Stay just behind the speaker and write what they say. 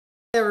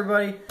Hey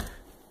everybody,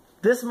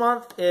 this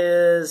month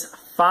is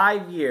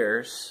 5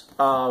 years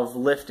of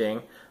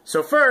lifting.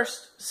 So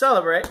first,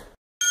 celebrate.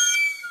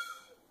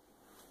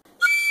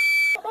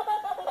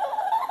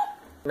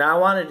 Now I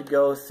wanted to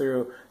go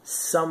through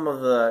some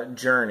of the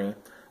journey.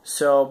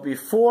 So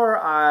before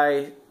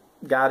I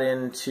got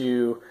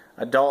into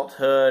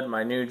adulthood,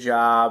 my new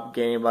job,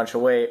 gaining a bunch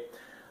of weight,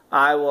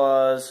 I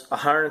was a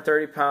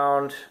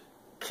 130-pound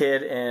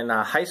kid in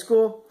high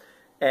school.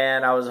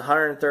 And I was a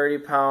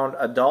 130-pound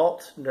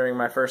adult during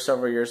my first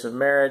several years of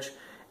marriage.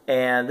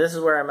 And this is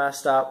where I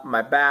messed up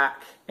my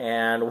back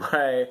and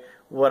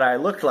what I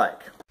looked like.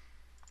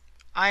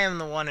 I am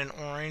the one in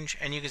orange,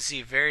 and you can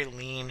see very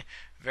lean,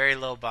 very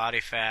low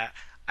body fat.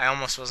 I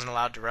almost wasn't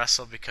allowed to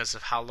wrestle because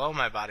of how low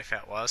my body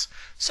fat was.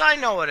 So I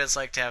know what it's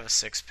like to have a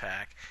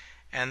six-pack.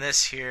 And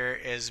this here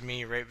is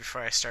me right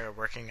before I started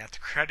working at the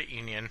credit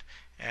union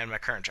and my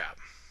current job.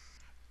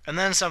 And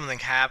then something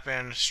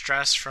happened,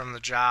 stress from the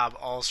job,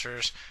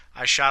 ulcers.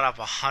 I shot up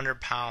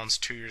 100 pounds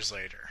 2 years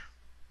later.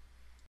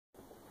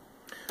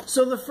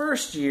 So the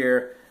first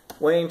year,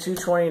 weighing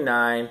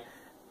 229,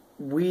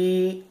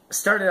 we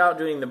started out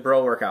doing the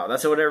bro workout.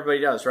 That's what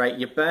everybody does, right?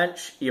 You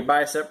bench, you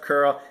bicep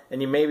curl,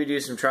 and you maybe do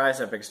some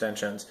tricep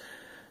extensions.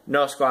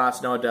 No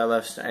squats, no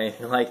deadlifts,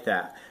 anything like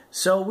that.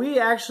 So we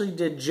actually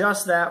did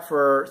just that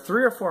for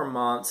 3 or 4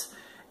 months,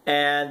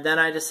 and then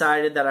I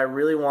decided that I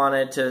really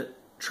wanted to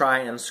try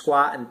and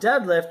squat and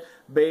deadlift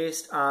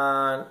based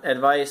on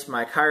advice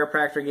my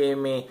chiropractor gave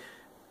me.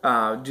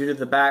 Due to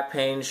the back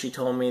pain, she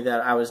told me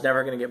that I was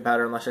never going to get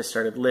better unless I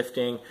started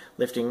lifting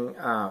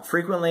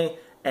frequently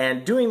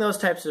and doing those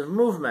types of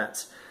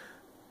movements.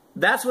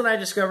 That's when I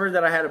discovered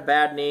that I had a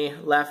bad knee,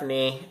 left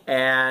knee,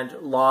 and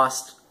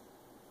lost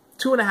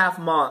 2.5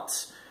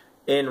 months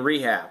in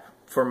rehab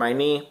for my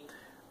knee.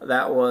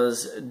 That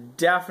was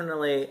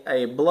definitely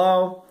a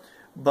blow,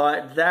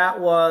 but that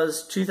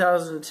was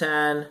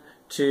 2010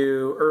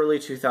 to early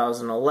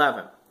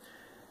 2011.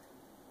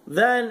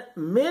 Then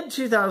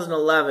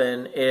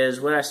mid-2011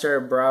 is when I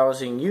started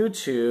browsing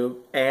YouTube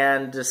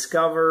and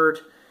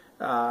discovered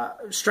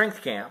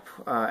Strength Camp,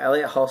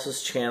 Elliot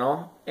Hulse's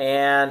channel,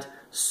 and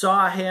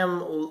saw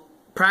him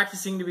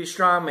practicing to be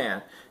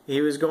strongman.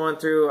 He was going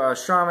through a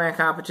strongman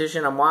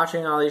competition. I'm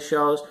watching all these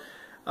shows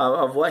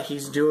of what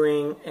he's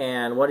doing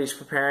and what he's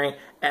preparing,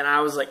 and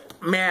I was like,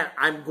 man,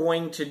 I'm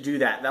going to do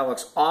that. That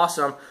looks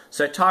awesome.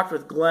 So I talked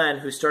with Glenn,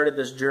 who started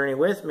this journey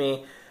with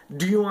me.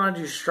 Do you want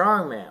to do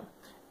strongman?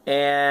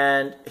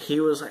 And he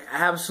was like,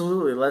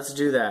 absolutely, let's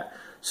do that.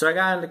 So I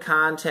got into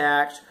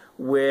contact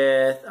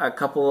with a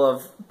couple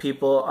of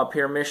people up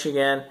here in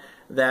Michigan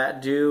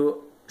that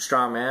do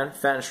strongman,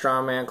 Fenton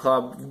Strongman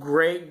Club.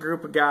 Great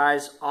group of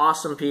guys,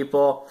 awesome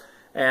people,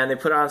 and they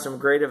put on some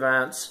great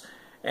events.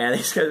 And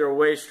these guys are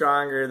way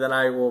stronger than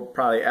I will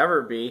probably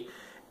ever be.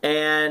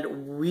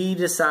 And we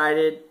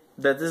decided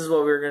that this is what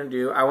we were going to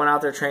do. I went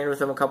out there, trained with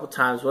them a couple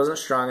times, wasn't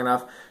strong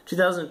enough.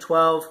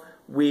 2012,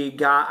 we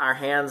got our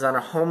hands on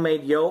a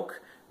homemade yoke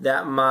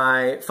that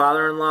my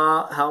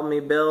father-in-law helped me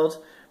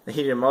build.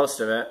 He did most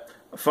of it.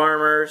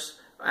 Farmers,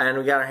 and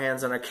we got our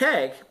hands on a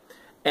keg.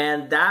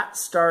 And that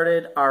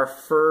started our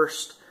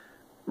first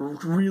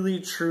really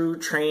true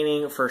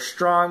training for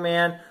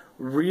strongman.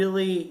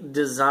 Really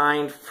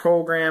designed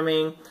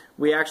programming.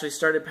 We actually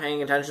started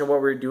paying attention to what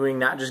we were doing,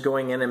 not just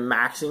going in and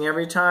maxing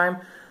every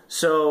time.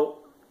 So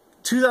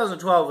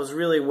 2012 was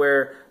really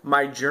where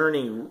my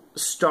journey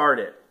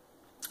started.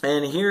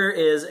 And here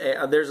is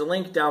there's a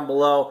link down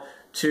below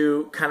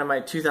to kind of my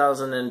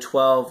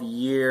 2012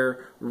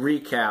 year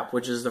recap,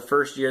 which is the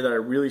first year that I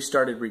really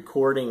started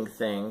recording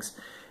things.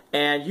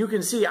 And you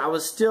can see I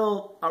was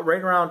still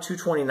right around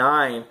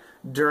 229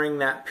 during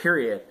that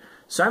period.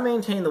 So I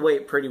maintained the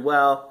weight pretty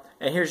well.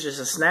 And here's just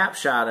a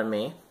snapshot of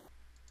me.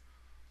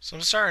 So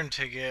I'm starting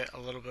to get a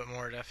little bit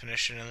more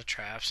definition in the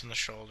traps and the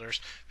shoulders.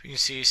 You can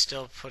see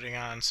still putting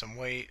on some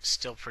weight,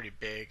 still pretty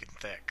big and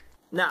thick.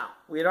 Now,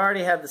 we had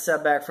already had the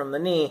setback from the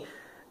knee.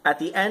 At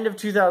the end of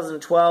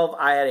 2012,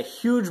 I had a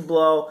huge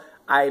blow.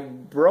 I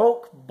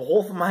broke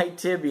both my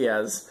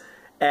tibias.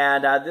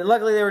 And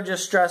luckily they were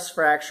just stress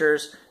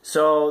fractures.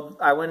 So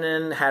I went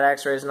in, had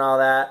x-rays and all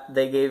that.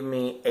 They gave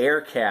me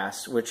air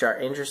casts, which are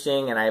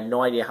interesting, and I have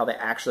no idea how they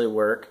actually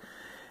work.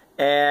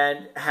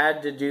 And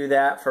had to do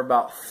that for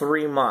about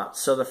 3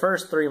 months. So the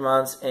first 3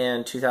 months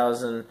in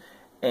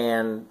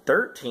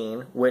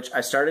 2013, which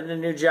I started a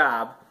new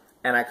job,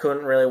 and I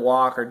couldn't really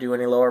walk or do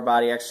any lower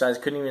body exercise,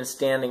 couldn't even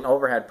standing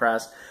overhead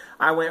press.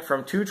 I went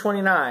from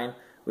 229,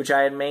 which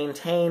I had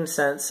maintained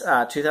since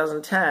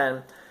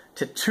 2010,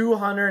 to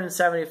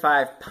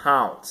 275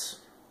 pounds.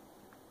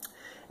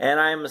 And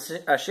I'm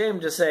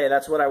ashamed to say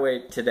that's what I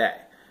weigh today.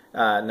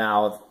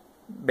 Now,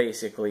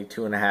 basically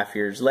 2.5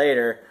 years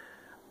later,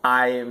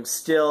 I am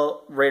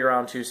still right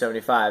around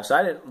 275, so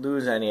I didn't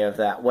lose any of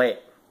that weight.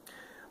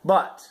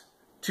 But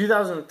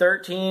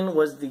 2013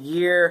 was the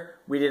year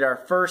we did our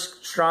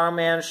first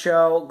strongman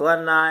show. Glenn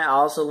and I'll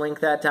also link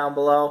that down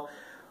below.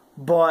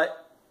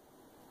 But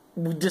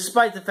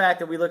despite the fact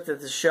that we looked at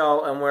the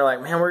show and we're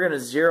like, man, we're going to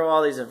zero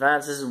all these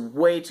events, this is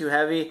way too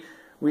heavy,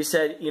 we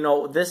said, you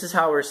know, this is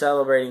how we're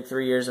celebrating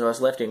 3 years of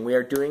us lifting. We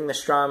are doing the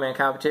strongman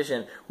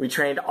competition. We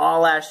trained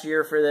all last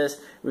year for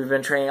this. We've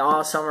been training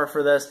all summer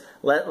for this.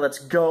 Let's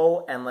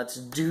go and let's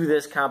do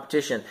this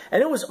competition.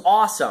 And it was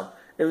awesome.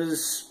 It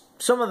was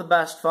some of the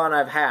best fun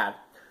I've had.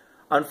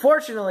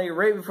 Unfortunately,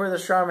 right before the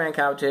strongman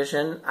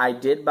competition, I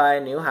did buy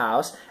a new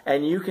house,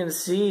 and you can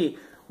see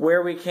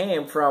where we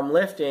came from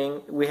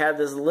lifting. We had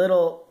this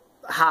little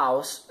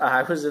house.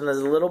 I was in this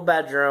little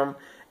bedroom,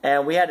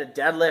 and we had to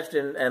deadlift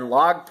and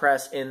log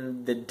press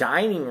in the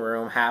dining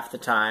room half the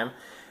time,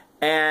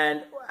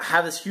 and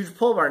have this huge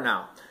pull bar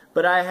now.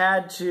 But I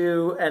had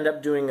to end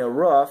up doing a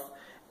roof,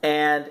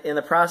 and in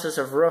the process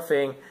of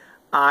roofing,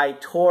 I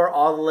tore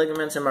all the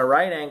ligaments in my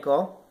right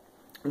ankle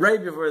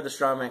right before the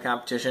strongman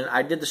competition.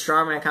 I did the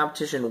strongman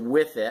competition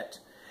with it,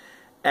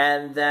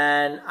 and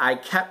then I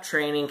kept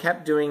training,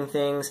 kept doing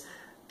things,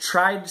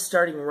 tried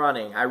starting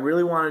running. I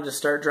really wanted to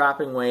start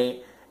dropping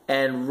weight,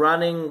 and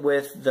running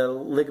with the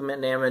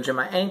ligament damage in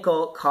my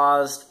ankle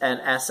caused an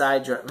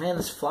SI joint. Man,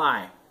 this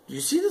fly. Did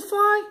you see this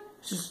fly?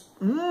 It's just,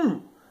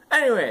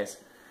 Anyways,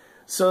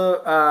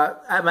 so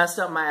I messed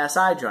up my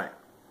SI joint,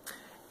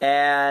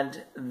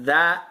 and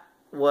that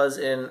was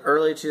in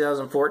early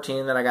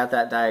 2014 that I got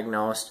that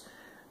diagnosed.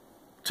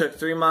 Took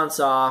 3 months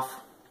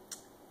off,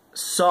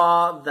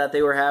 saw that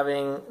they were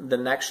having the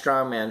next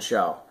strongman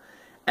show,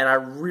 and I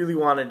really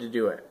wanted to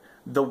do it.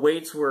 The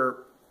weights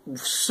were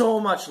so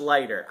much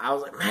lighter. I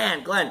was like,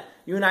 man, Glenn,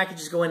 you and I could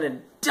just go in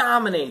and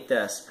dominate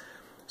this.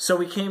 So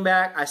we came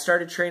back. I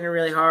started training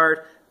really hard.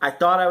 I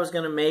thought I was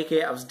going to make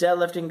it. I was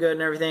deadlifting good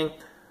and everything.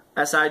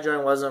 SI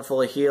joint wasn't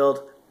fully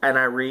healed, and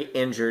I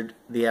re-injured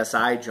the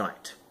SI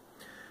joint.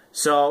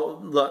 So,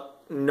 look,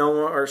 no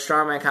more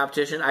strongman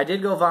competition. I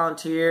did go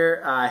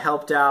volunteer. I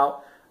helped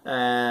out,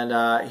 and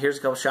here's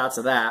a couple shots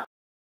of that.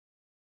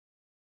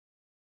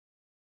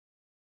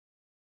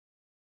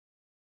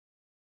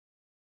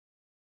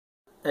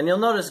 And you'll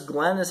notice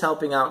Glenn is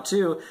helping out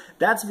too.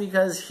 That's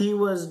because he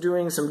was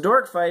doing some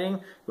dork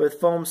fighting with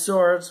foam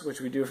swords,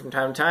 which we do from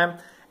time to time,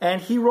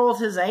 and he rolled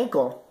his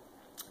ankle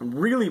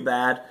really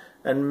bad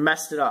and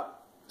messed it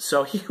up.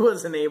 So he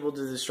wasn't able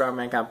to do the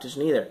strongman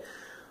competition either.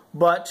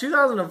 But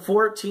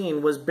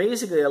 2014 was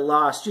basically a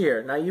lost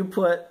year. Now you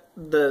put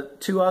the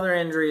two other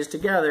injuries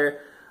together,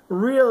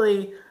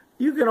 really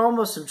you can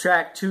almost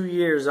subtract 2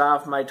 years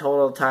off my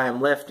total time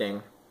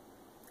lifting.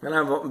 And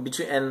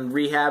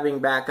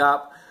rehabbing back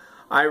up,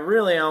 I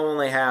really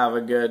only have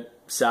a good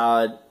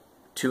solid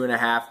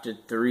 2.5 to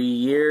 3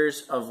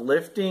 years of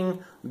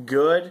lifting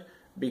good,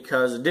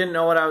 because I didn't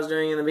know what I was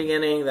doing in the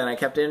beginning. Then I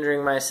kept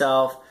injuring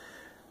myself.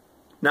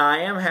 Now, I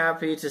am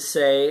happy to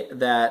say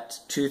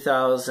that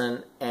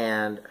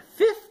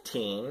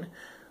 2015,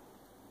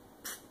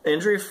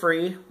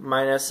 injury-free,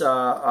 minus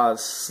a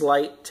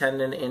slight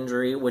tendon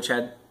injury, which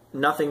had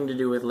nothing to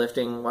do with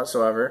lifting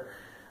whatsoever.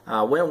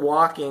 Went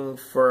walking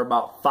for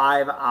about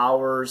 5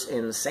 hours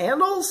in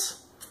sandals.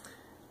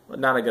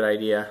 Not a good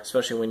idea,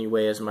 especially when you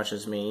weigh as much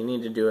as me. You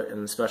need to do it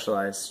in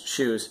specialized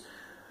shoes.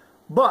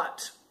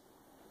 But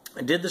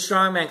I did the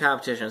strongman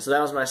competition, so that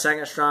was my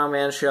second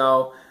strongman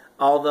show.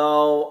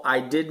 Although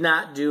I did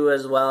not do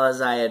as well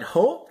as I had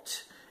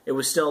hoped, it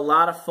was still a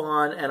lot of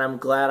fun, and I'm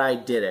glad I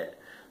did it.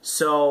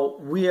 So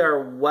we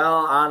are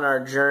well on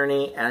our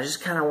journey, and I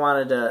just kind of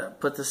wanted to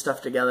put this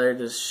stuff together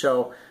to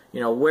show,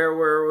 you know, where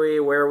were we,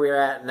 where we're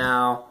at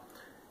now.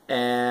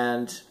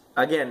 And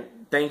again,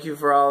 thank you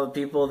for all the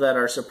people that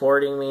are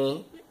supporting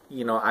me.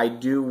 You know, I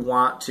do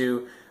want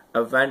to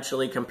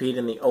eventually compete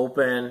in the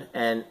Open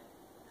and,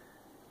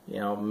 you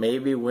know,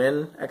 maybe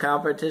win a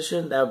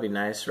competition. That would be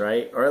nice,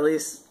 right? Or at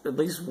least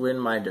win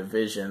my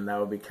division.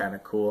 That would be kind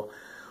of cool.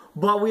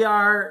 But we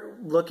are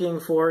looking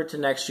forward to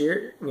next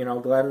year. You know,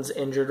 Glenn's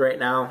injured right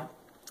now,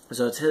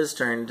 so it's his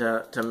turn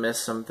to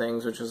miss some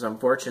things, which is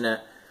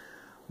unfortunate.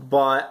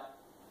 But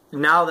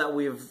now that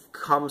we've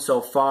come so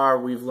far,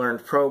 we've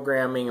learned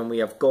programming and we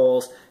have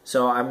goals.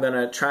 So I'm going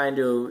to try and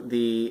do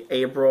the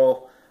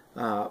April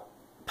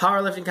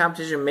powerlifting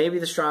competition, maybe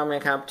the strongman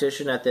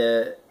competition at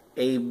the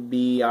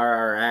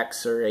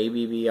ABRRX or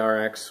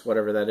ABBRX,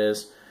 whatever that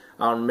is,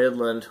 on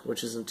Midland,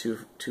 which isn't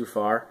too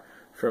far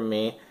from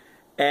me.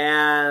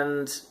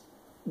 And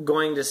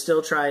going to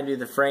still try and do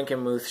the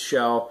Frankenmuth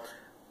show.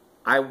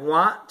 I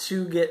want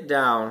to get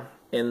down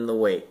in the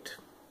weight.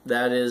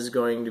 That is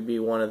going to be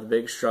one of the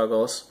big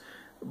struggles.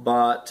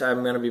 But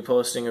I'm going to be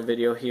posting a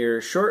video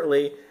here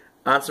shortly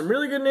on some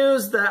really good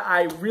news that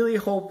I really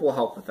hope will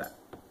help with that.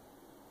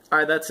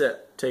 Alright, that's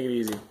it. Take it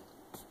easy.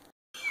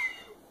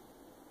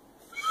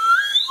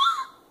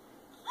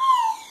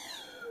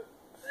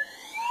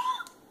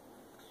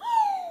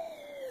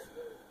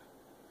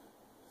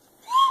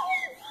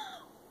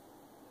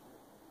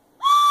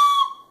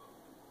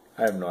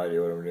 I have no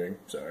idea what I'm doing.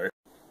 Sorry.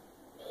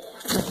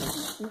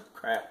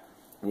 Crap.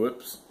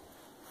 Whoops.